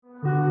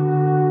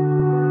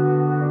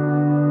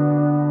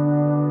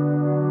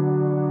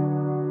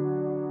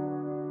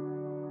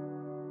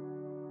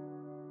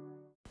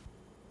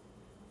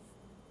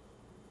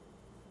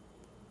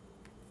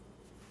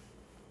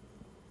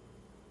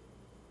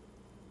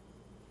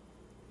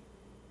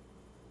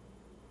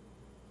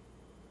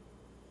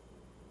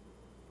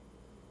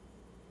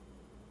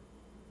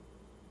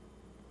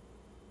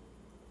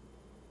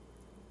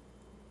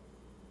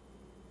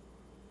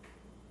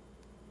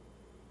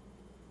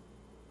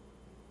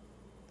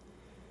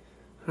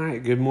All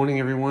right, good morning,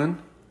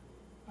 everyone.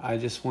 I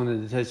just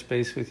wanted to touch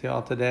base with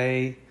y'all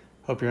today.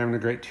 Hope you're having a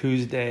great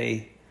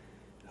Tuesday.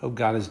 Hope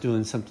God is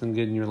doing something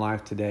good in your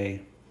life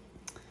today.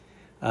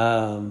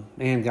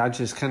 God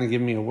just kind of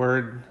gave me a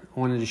word I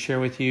wanted to share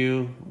with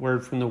you,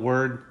 word from the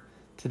Word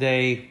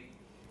today.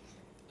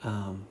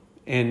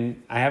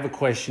 And I have a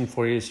question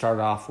for you to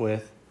start off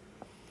with.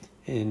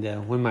 And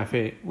one of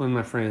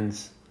my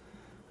friends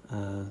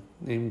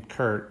named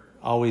Kurt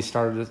always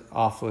started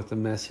off with a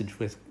message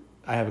with,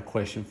 I have a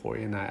question for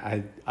you. And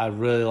I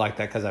really like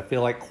that because I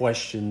feel like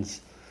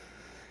questions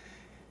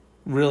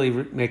really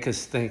make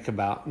us think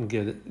about and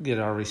get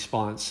our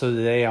response. So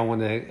today I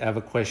want to have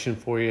a question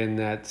for you, and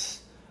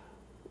that's,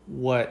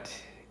 what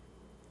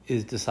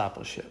is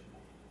discipleship?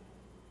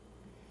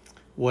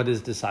 What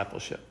is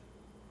discipleship?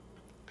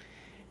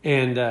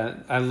 And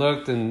I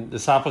looked, and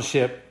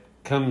discipleship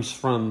comes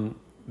from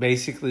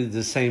basically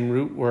the same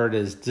root word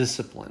as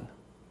discipline.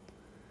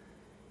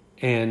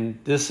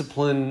 And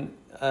discipline,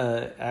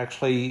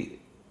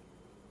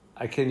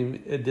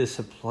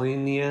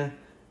 disciplinia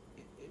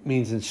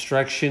means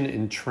instruction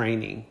and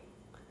training.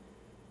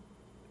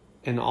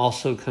 And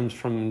also comes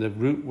from the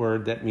root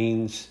word that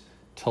means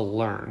to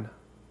learn.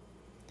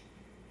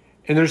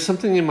 And there's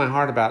something in my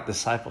heart about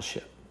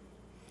discipleship.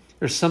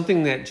 There's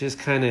something that just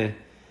kind of,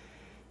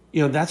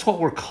 that's what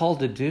we're called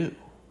to do.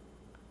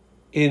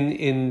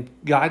 In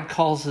God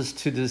calls us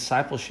to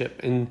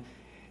discipleship and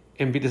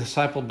be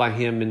discipled by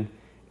Him. And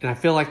I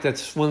feel like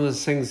that's one of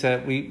those things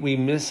that we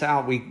miss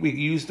out. We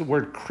use the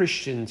word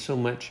Christian so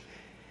much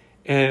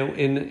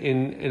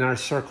in our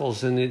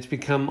circles, and it's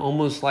become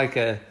almost like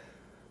a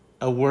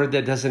word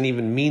that doesn't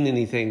even mean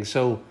anything.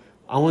 So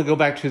I want to go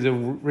back to the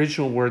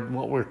original word.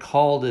 What we're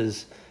called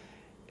is,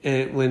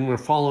 when we're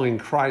following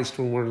Christ,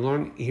 when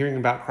we're hearing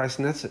about Christ,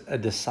 and that's a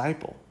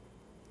disciple.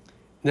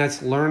 And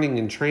that's learning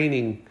and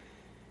training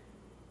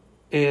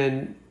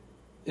and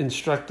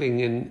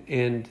instructing,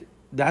 and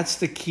that's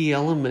the key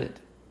element.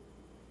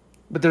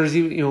 But there's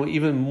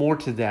even more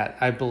to that,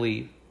 I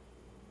believe,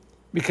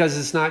 because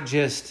it's not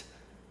just,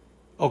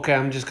 okay,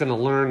 I'm just going to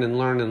learn and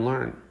learn and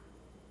learn.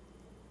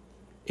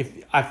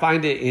 If I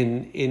find it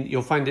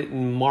you'll find it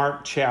in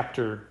Mark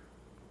chapter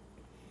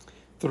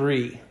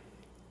 3.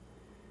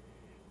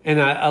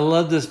 And I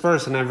love this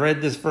verse, and I've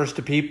read this verse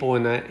to people,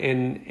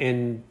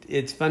 and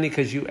it's funny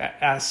because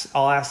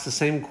I'll ask the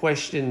same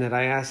question that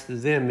I asked to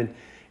them. And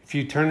if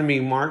you turn to me,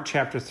 Mark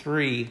chapter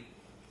 3,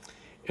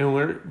 and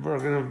we're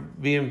going to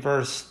be in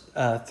verse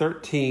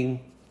 13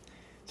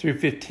 through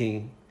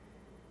 15.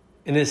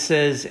 And it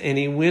says, and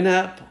he went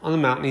up on the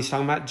mountain. He's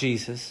talking about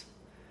Jesus.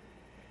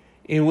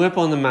 He went up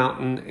on the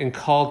mountain and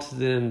called to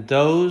them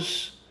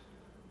those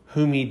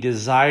whom he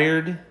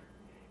desired,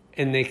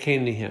 and they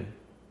came to him.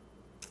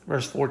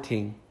 Verse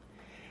 14.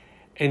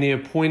 And he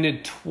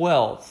appointed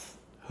 12,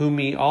 whom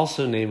he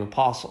also named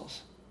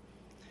apostles,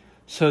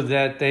 so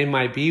that they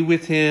might be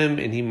with him,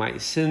 and he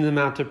might send them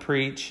out to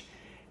preach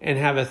and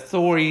have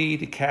authority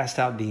to cast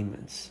out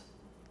demons.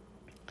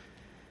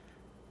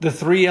 The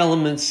three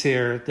elements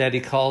here that he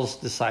calls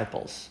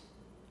disciples.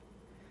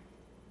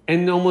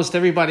 And almost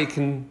everybody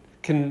can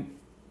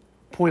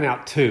point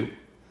out two.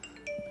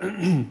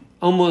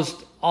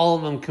 Almost all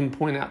of them can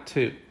point out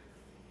two.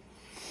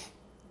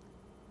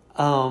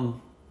 But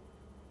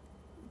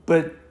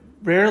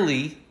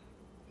rarely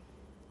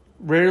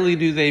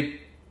do they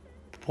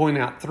point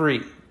out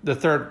three, the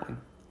third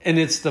one. And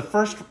it's the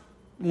first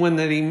one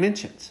that he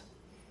mentions.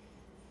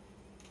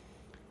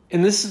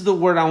 And this is the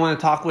word I want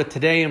to talk with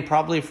today, and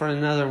probably for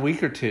another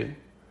week or two,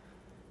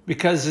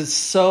 because it's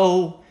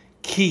so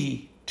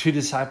key to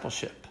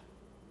discipleship.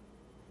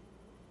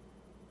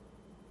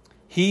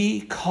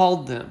 He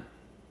called them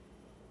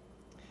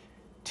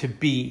to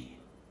be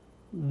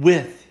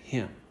with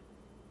him.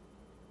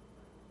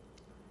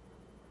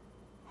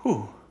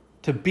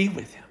 To be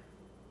with him.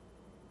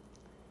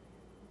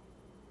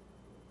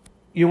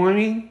 You know what I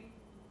mean?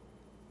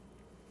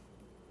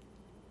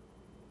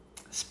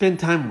 Spend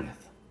time with.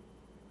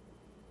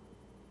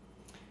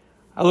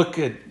 I look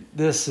at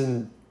this,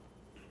 and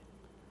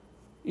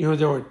there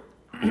were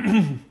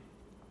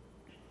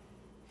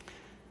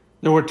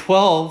there were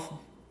 12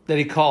 that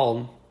he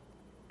called,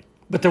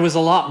 but there was a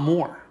lot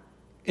more.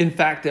 In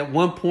fact, at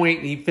one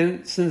point he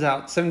sends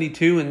out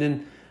 72, and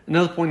then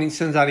another point he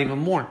sends out even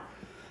more.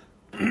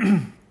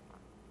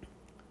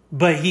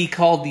 But he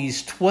called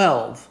these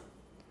 12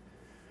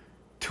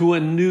 to a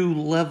new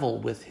level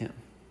with him,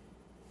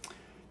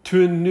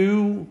 to a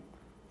new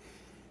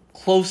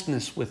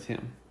closeness with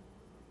him,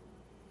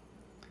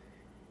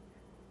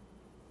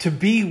 to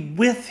be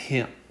with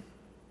him.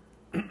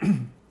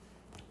 Think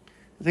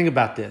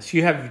about this.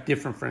 You have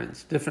different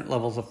friends, different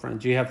levels of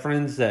friends. You have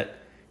friends that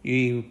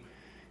you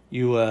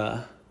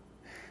go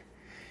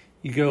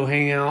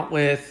hang out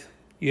with.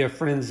 You have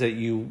friends that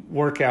you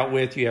work out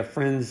with. You have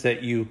friends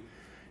that you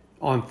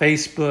on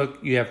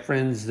Facebook. You have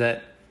friends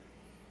that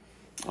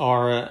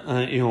are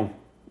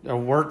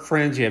work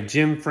friends. You have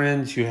gym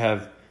friends. You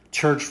have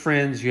church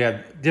friends. You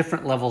have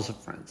different levels of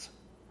friends.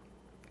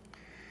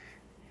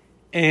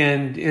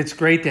 And it's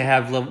great to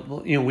have,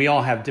 we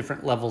all have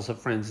different levels of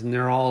friends, and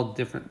they're all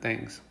different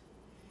things.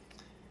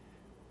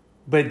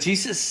 But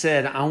Jesus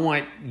said, I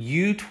want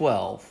you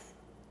 12,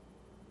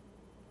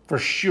 for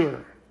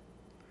sure,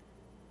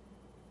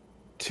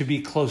 to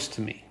be close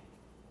to me.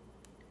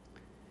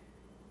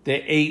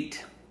 They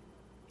ate.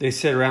 They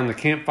sat around the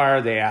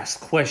campfire. They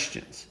asked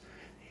questions.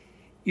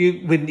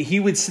 When he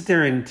would sit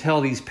there and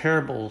tell these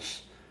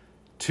parables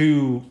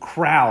to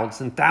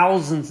crowds and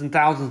thousands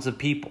of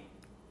people,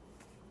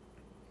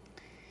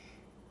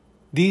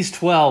 these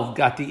 12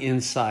 got the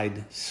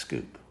inside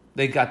scoop.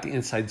 They got the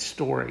inside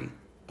story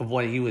of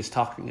what he was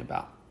talking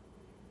about.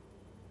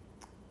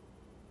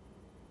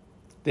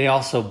 They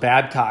also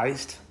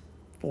baptized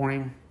for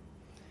him.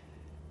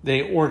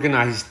 They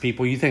organized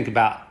people. You think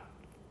about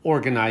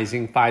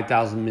organizing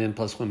 5,000 men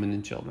plus women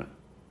and children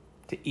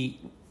to eat.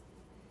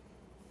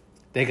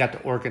 They got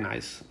to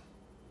organize.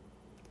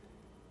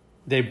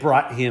 They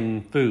brought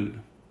him food.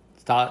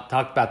 Talked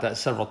about that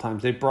several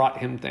times. They brought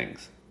him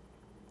things.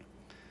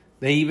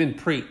 They even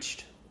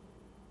preached.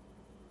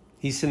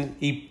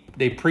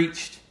 They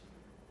preached.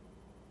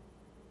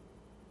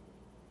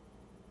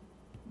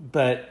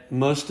 But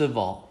most of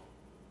all,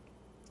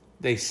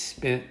 they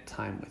spent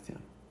time with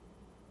him.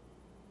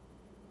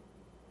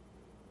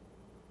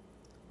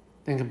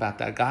 Think about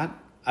that.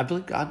 I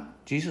believe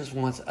Jesus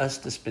wants us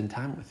to spend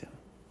time with him.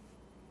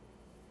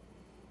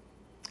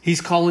 He's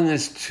calling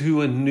us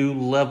to a new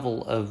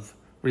level of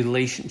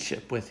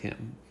relationship with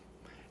him.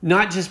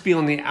 Not just be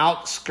on the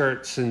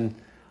outskirts and,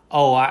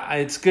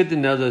 it's good to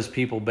know those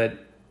people, but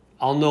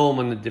I'll know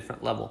them on a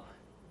different level.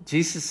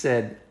 Jesus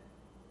said,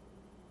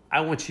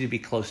 I want you to be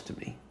close to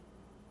me.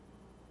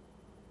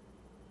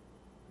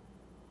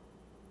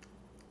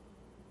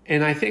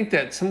 And I think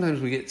that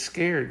sometimes we get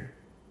scared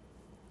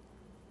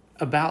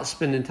about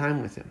spending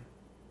time with him.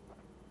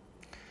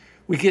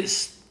 We get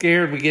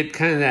scared. We get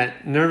kind of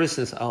that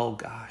nervousness. Oh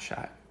gosh,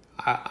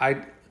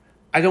 I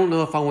don't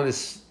know if I want to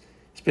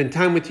spend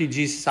time with you,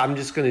 Jesus. I'm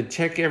just going to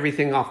check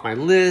everything off my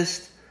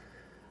list.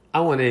 I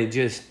want to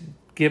just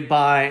get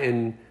by,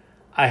 and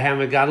I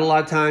haven't got a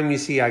lot of time. You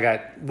see, I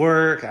got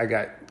work, I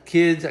got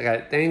kids, I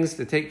got things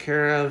to take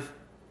care of.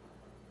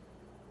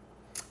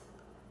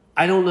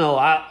 I don't know.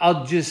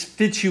 I'll just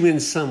fit you in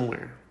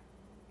somewhere.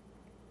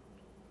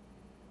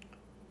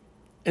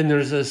 And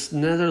there's this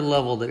another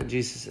level that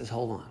Jesus says,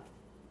 hold on.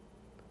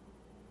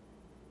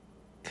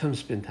 Come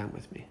spend time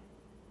with me.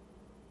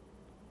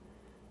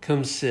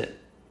 Come sit.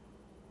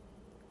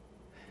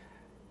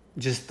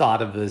 Just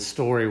thought of the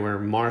story where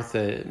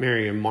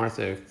Mary and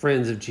Martha,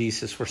 friends of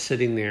Jesus, were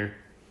sitting there.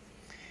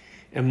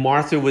 And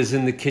Martha was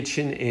in the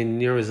kitchen,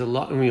 and there was a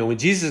lot, when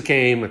Jesus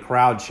came, a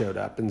crowd showed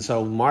up. And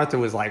so Martha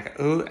was like,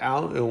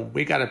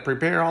 we got to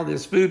prepare all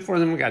this food for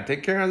them. We got to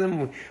take care of them.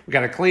 We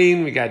got to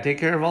clean. We got to take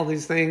care of all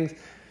these things.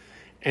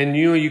 And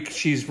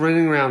she's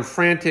running around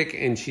frantic,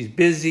 and she's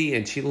busy,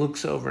 and she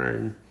looks over,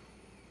 and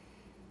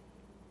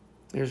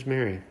there's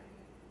Mary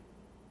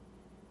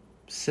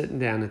sitting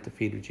down at the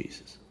feet of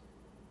Jesus,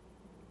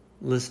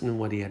 listening to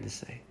what he had to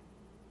say.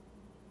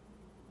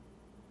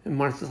 And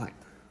Martha's like,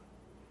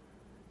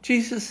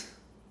 Jesus,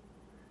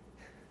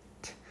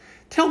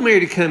 tell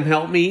Mary to come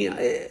help me.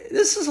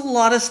 This is a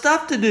lot of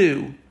stuff to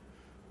do.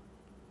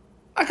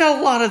 I got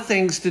a lot of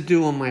things to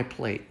do on my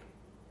plate.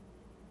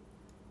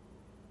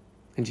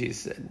 And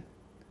Jesus said,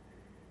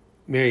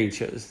 Mary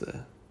chose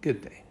the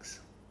good things.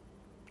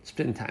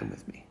 Spend time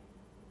with me.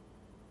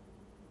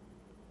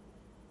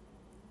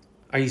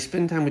 Are you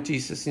spending time with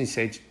Jesus? And you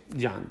say,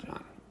 John,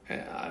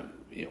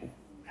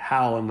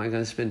 how am I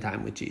going to spend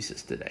time with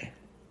Jesus today?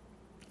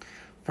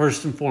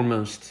 First and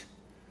foremost,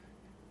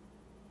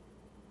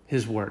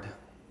 his word.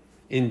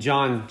 In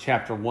John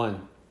chapter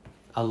 1,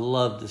 I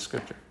love the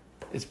scripture.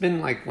 It's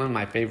been like one of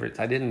my favorites.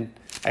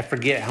 I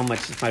forget how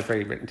much it's my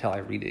favorite until I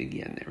read it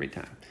again every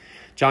time.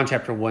 John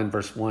chapter 1,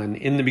 verse 1.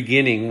 In the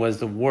beginning was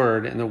the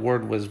Word, and the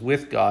Word was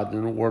with God,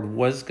 and the Word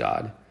was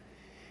God.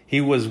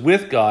 He was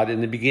with God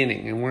in the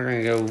beginning. And we're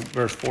going to go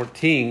verse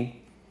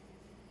 14.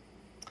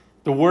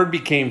 The Word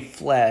became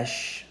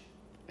flesh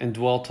and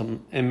dwelt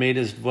and made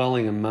his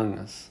dwelling among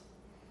us.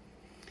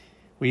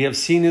 We have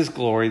seen his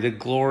glory, the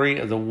glory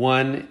of the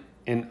one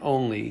and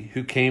only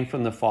who came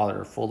from the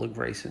Father, full of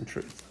grace and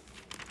truth.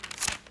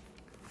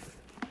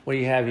 What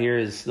you have here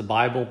is the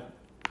Bible.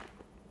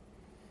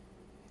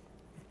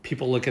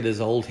 People look at it as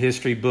an old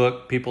history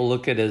book. People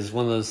look at it as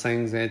one of those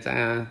things. It's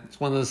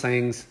one of those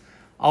things.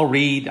 I'll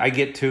read. I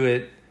get to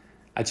it.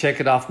 I check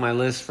it off my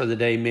list for the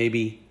day,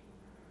 maybe.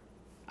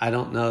 I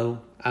don't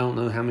know. I don't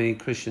know how many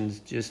Christians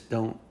just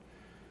don't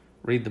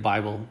read the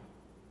Bible.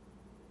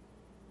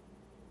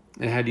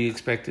 And how do you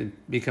expect to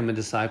become a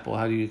disciple?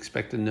 How do you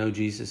expect to know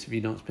Jesus if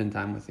you don't spend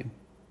time with him?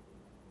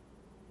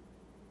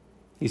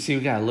 You see,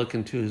 we got to look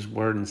into his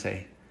word and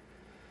say,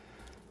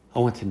 I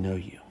want to know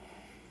you.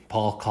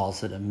 Paul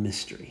calls it a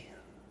mystery.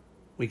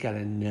 We got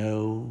to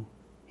know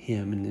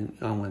him, and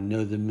I want to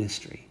know the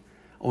mystery.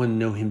 I want to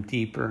know him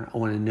deeper. I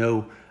want to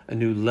know a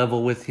new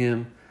level with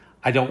him.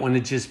 I don't want to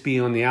just be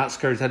on the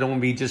outskirts. I don't want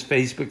to be just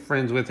Facebook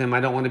friends with him.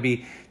 I don't want to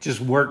be just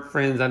work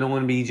friends. I don't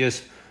want to be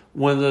just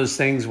one of those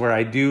things where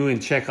I do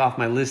and check off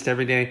my list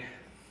every day.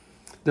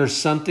 There's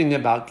something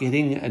about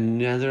getting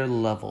another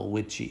level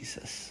with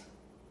Jesus.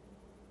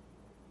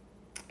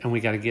 And we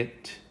got to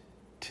get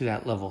to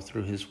that level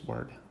through his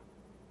word.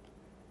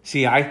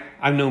 See,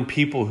 I've known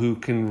people who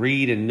can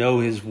read and know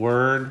his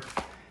word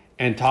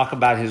and talk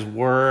about his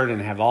word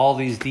and have all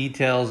these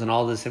details and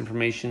all this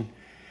information.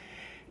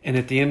 And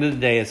at the end of the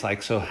day, it's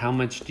like, so how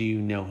much do you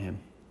know him?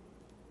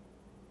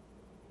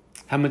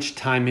 How much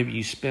time have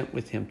you spent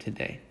with him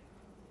today?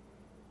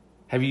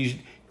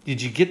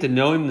 Did you get to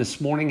know him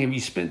this morning? Have you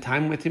spent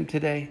time with him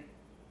today?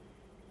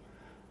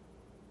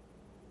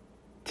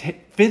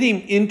 Fit him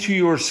into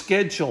your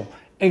schedule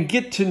and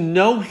get to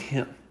know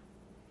him.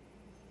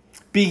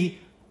 Be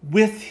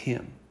with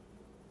him.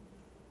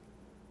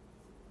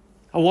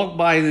 I walked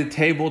by the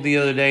table the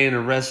other day in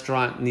a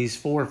restaurant, and these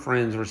 4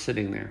 friends were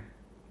sitting there.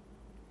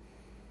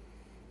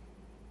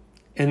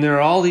 And there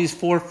are all these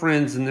 4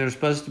 friends, and they're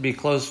supposed to be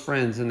close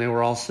friends, and they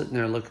were all sitting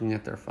there looking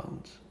at their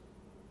phones.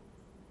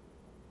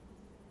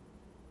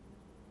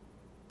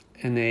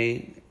 And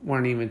they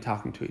weren't even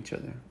talking to each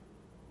other.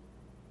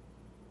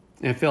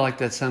 And I feel like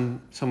that's so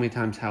many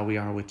times how we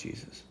are with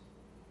Jesus.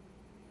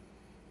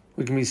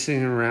 We can be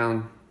sitting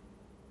around,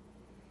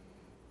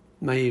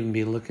 might even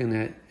be looking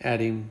at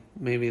him,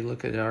 maybe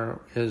look at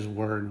his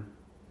word,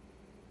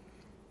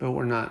 but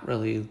we're not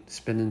really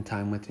spending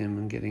time with him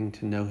and getting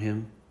to know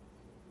him.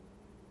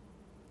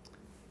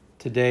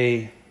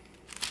 Today,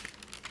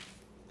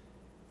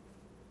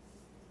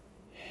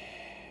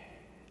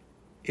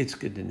 it's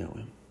good to know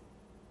him.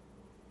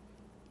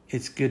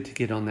 It's good to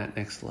get on that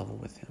next level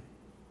with him.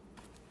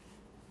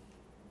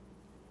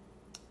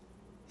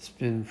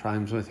 Spend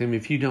times with him.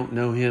 If you don't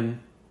know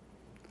him,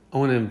 I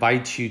want to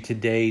invite you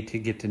today to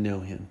get to know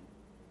him.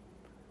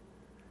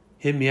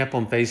 Hit me up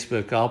on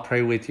Facebook. I'll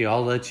pray with you.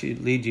 I'll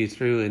lead you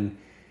through and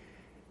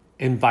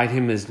invite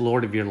him as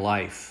Lord of your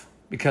life,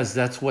 because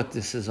that's what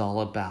this is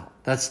all about.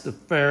 That's the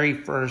very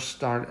first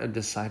start of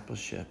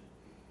discipleship.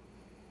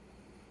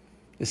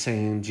 Is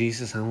saying,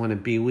 Jesus, I want to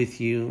be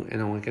with you,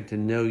 and I want to get to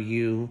know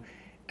you,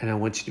 and I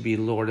want you to be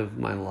Lord of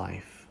my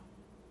life.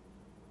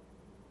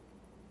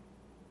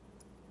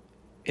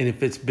 And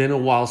if it's been a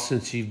while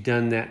since you've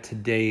done that,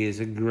 today is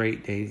a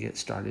great day to get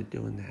started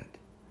doing that.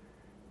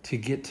 To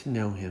get to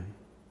know him.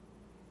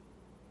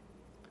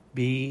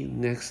 Be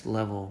next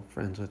level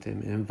friends with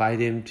him. And invite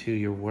him to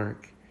your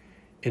work.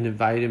 And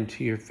invite him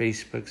to your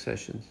Facebook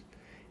sessions.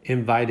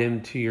 Invite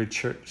him to your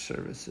church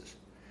services.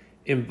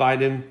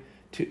 Invite him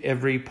to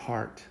every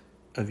part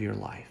of your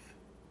life.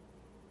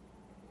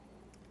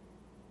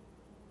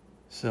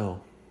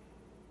 So,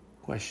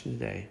 question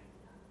today.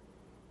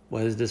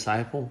 What is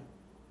disciple?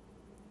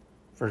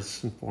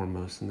 First and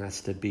foremost, and that's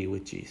to be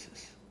with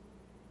Jesus.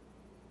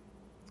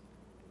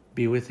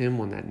 Be with him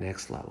on that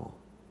next level.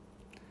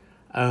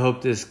 I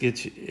hope this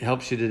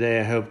helps you today.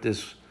 I hope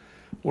this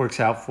works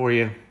out for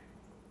you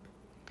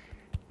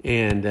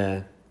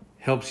and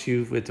helps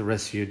you with the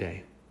rest of your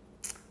day.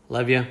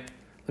 Love you.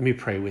 Let me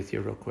pray with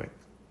you real quick.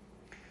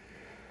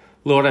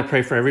 Lord, I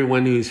pray for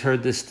everyone who's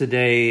heard this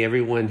today,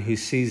 everyone who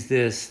sees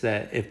this,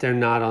 that if they're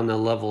not on the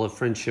level of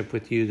friendship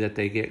with you, that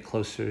they get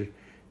closer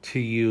to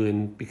you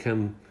and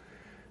become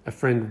a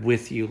friend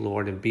with you,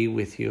 Lord, and be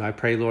with you. I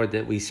pray, Lord,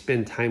 that we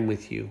spend time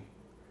with you.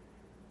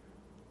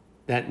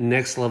 That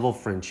next level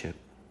friendship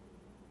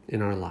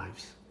in our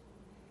lives.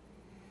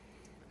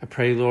 I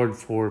pray, Lord,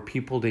 for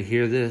people to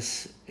hear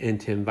this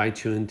and to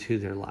invite you into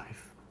their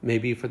life.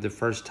 Maybe for the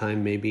first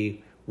time,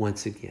 maybe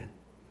once again.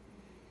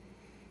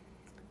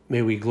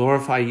 May we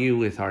glorify you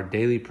with our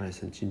daily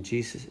presence in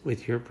Jesus,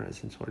 with your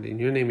presence, Lord. In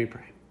your name we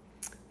pray.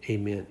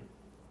 Amen.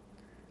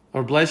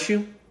 Lord bless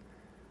you.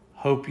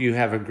 Hope you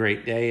have a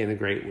great day and a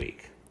great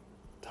week.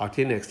 Talk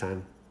to you next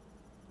time.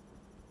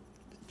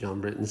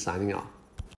 John Britton signing off.